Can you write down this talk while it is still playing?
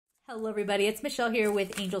Hello everybody, it's Michelle here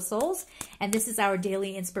with Angel Souls, and this is our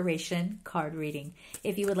daily inspiration card reading.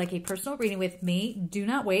 If you would like a personal reading with me, do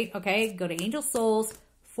not wait, okay? Go to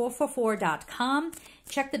angelsouls444.com.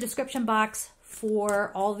 Check the description box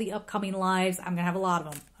for all the upcoming lives. I'm going to have a lot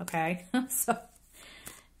of them, okay? So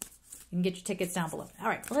you can get your tickets down below. All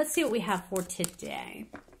right, let's see what we have for today.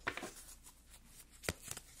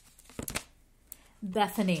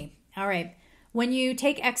 Bethany. All right. When you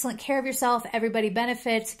take excellent care of yourself, everybody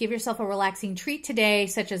benefits. Give yourself a relaxing treat today,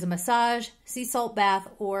 such as a massage, sea salt bath,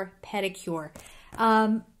 or pedicure.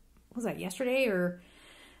 Was that yesterday or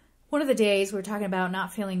one of the days we were talking about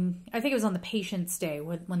not feeling, I think it was on the Patience Day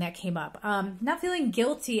when that came up. Not feeling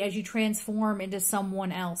guilty as you transform into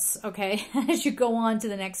someone else, okay? As you go on to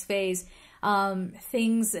the next phase.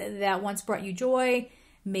 Things that once brought you joy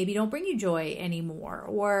maybe don't bring you joy anymore.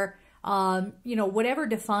 Or whatever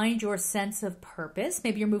defined your sense of purpose,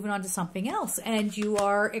 maybe you're moving on to something else and you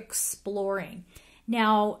are exploring.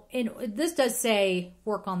 Now, this does say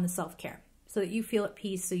work on the self-care so that you feel at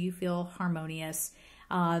peace, so you feel harmonious.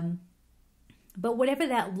 But whatever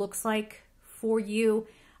that looks like for you,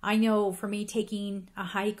 I know for me, taking a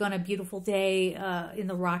hike on a beautiful day in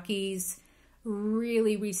the Rockies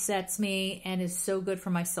really resets me and is so good for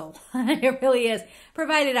my soul. It really is,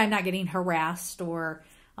 provided I'm not getting harassed or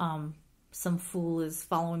some fool is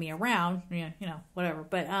following me around, whatever.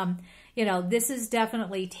 But, this is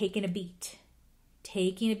definitely taking a beat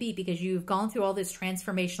because you've gone through all this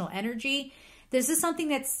transformational energy. This is something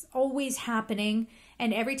that's always happening.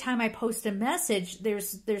 And every time I post a message,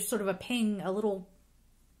 there's sort of a ping, a little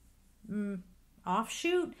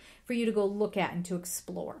offshoot for you to go look at and to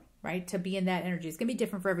explore, right? To be in that energy. It's going to be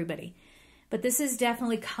different for everybody. But this is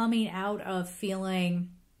definitely coming out of feeling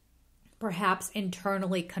perhaps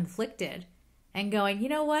internally conflicted and going, you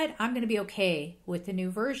know what, I'm going to be okay with the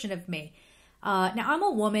new version of me. Now, I'm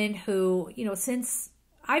a woman who, since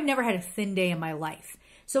I've never had a thin day in my life.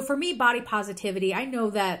 So for me, body positivity, I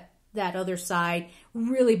know that other side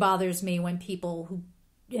really bothers me when people who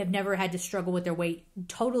have never had to struggle with their weight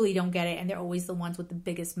totally don't get it. And they're always the ones with the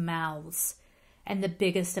biggest mouths and the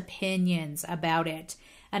biggest opinions about it.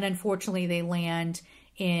 And unfortunately, they land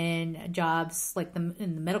in jobs like in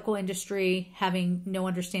the medical industry, having no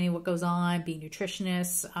understanding what goes on, being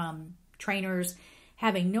nutritionists, trainers,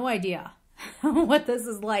 having no idea what this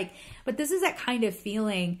is like. But this is that kind of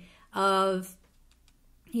feeling of,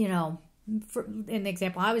 in the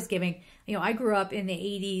example I was giving, I grew up in the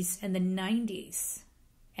 80s and the 90s,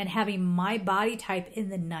 and having my body type in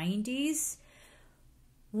the 90s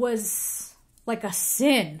was like a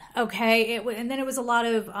sin, okay? And then it was a lot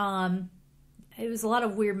of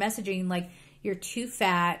weird messaging, like you're too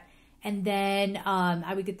fat. And then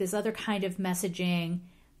I would get this other kind of messaging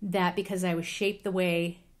that because I was shaped the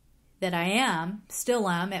way that I am, still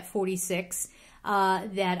am at 46,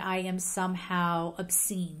 that I am somehow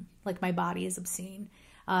obscene, like my body is obscene.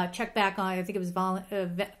 Check back on, I think it was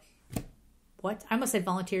what? I almost said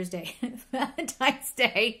Volunteers Day. Valentine's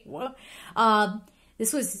Day.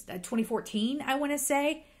 This was 2014, I want to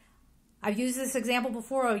say. I've used this example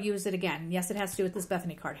before. I'll use it again. Yes, it has to do with this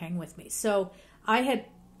Bethany card. Hang with me. So I had,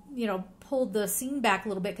 pulled the scene back a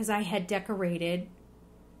little bit because I had decorated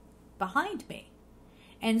behind me.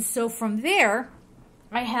 And so from there,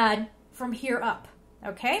 I had from here up.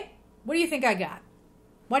 Okay? What do you think I got?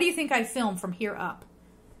 What do you think I filmed from here up?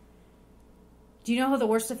 Do you know who the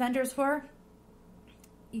worst offenders were?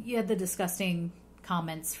 You had the disgusting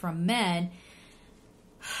comments from men.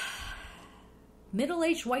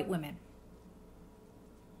 Middle-aged white women.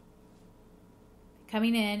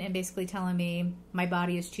 Coming in and basically telling me my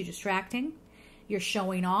body is too distracting. You're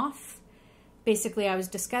showing off. Basically, I was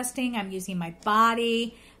disgusting. I'm using my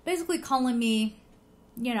body. Basically calling me,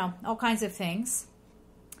 all kinds of things.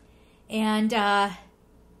 And that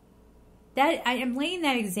I am laying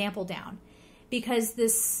that example down because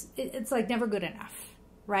it's like never good enough,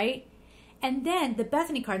 right? And then the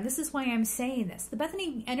Bethany card, this is why I'm saying this. The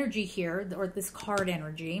Bethany energy here, or this card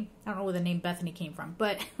energy, I don't know where the name Bethany came from,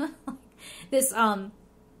 but this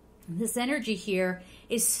energy here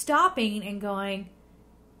is stopping and going,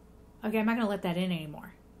 okay, I'm not going to let that in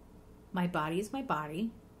anymore. My body is my body.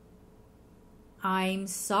 I'm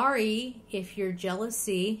sorry if your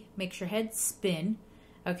jealousy makes your head spin,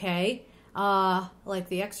 okay? Like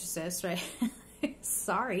The Exorcist, right?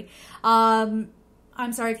 Sorry. I'm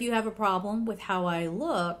sorry if you have a problem with how I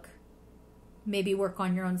look. Maybe work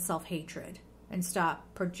on your own self-hatred and stop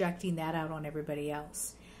projecting that out on everybody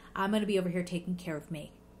else. I'm going to be over here taking care of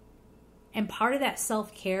me. And part of that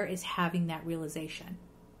self-care is having that realization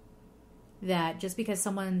that just because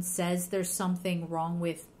someone says there's something wrong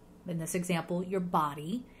with, in this example, your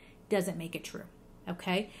body, doesn't make it true.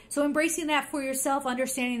 Okay? So embracing that for yourself,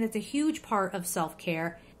 understanding that's a huge part of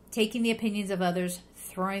self-care, taking the opinions of others,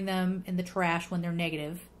 throwing them in the trash when they're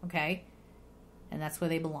negative, okay? And that's where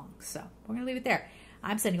they belong. So we're going to leave it there.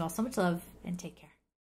 I'm sending you all so much love, and take care.